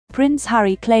Prince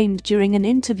Harry claimed during an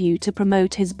interview to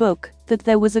promote his book that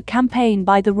there was a campaign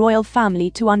by the royal family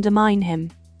to undermine him.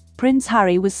 Prince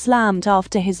Harry was slammed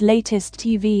after his latest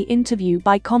TV interview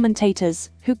by commentators,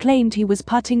 who claimed he was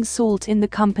putting salt in the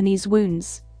company's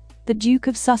wounds. The Duke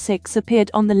of Sussex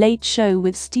appeared on The Late Show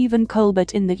with Stephen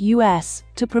Colbert in the US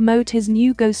to promote his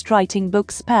new ghostwriting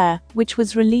book Spare, which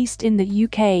was released in the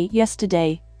UK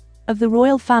yesterday. Of the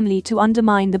royal family to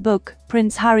undermine the book,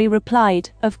 Prince Harry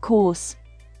replied, "Of course."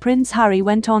 Prince Harry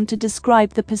went on to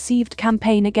describe the perceived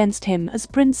campaign against him as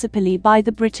principally by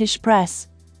the British press.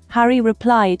 Harry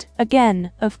replied, "Again,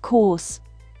 of course.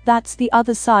 That's the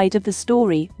other side of the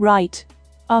story, right?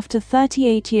 After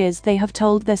 38 years they have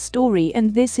told their story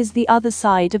and this is the other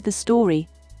side of the story."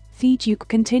 The Duke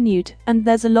continued, "And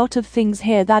there's a lot of things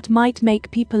here that might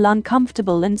make people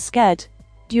uncomfortable and scared."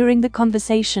 During the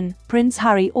conversation, Prince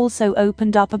Harry also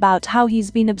opened up about how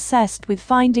he's been obsessed with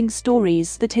finding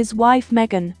stories that his wife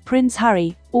Meghan, Prince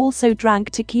Harry, also drank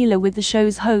tequila with the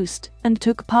show's host, and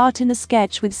took part in a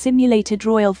sketch with simulated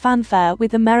royal fanfare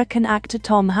with American actor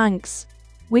Tom Hanks,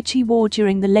 which he wore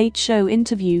during the Late Show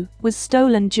interview, was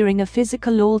stolen during a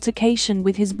physical altercation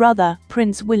with his brother,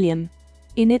 Prince William.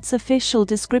 In its official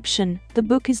description, the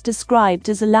book is described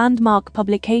as a landmark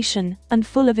publication, and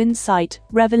full of insight,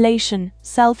 revelation,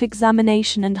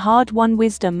 self-examination and hard-won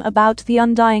wisdom about the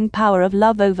undying power of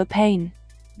love over pain.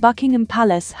 Buckingham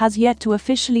Palace has yet to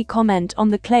officially comment on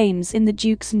the claims in the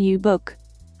Duke's new book.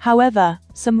 However,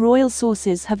 some royal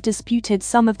sources have disputed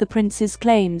some of the prince's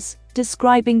claims,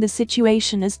 describing the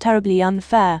situation as terribly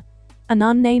unfair. An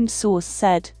unnamed source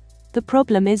said, "The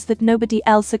problem is that nobody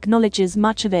else acknowledges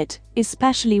much of it,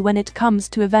 especially when it comes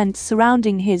to events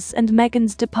surrounding his and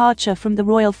Meghan's departure from the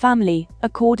royal family,"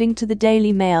 according to the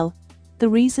Daily Mail. The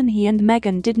reason he and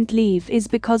Meghan didn't leave is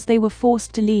because they were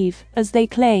forced to leave, as they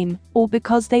claim, or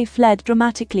because they fled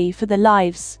dramatically for their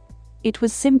lives. It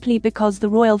was simply because the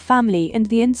royal family and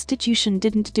the institution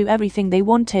didn't do everything they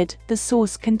wanted, the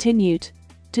source continued.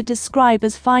 To describe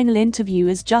his final interview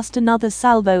as just another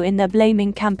salvo in their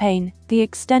blaming campaign, the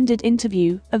extended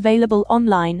interview, available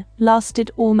online,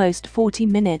 lasted almost 40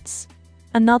 minutes.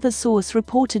 Another source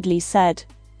reportedly said,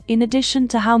 "In addition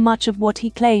to how much of what he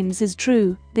claims is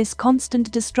true, this constant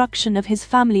destruction of his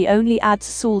family only adds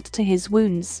salt to his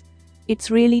wounds. It's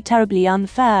really terribly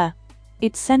unfair.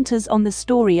 It centers on the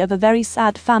story of a very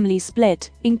sad family split,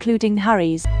 including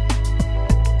Harry's."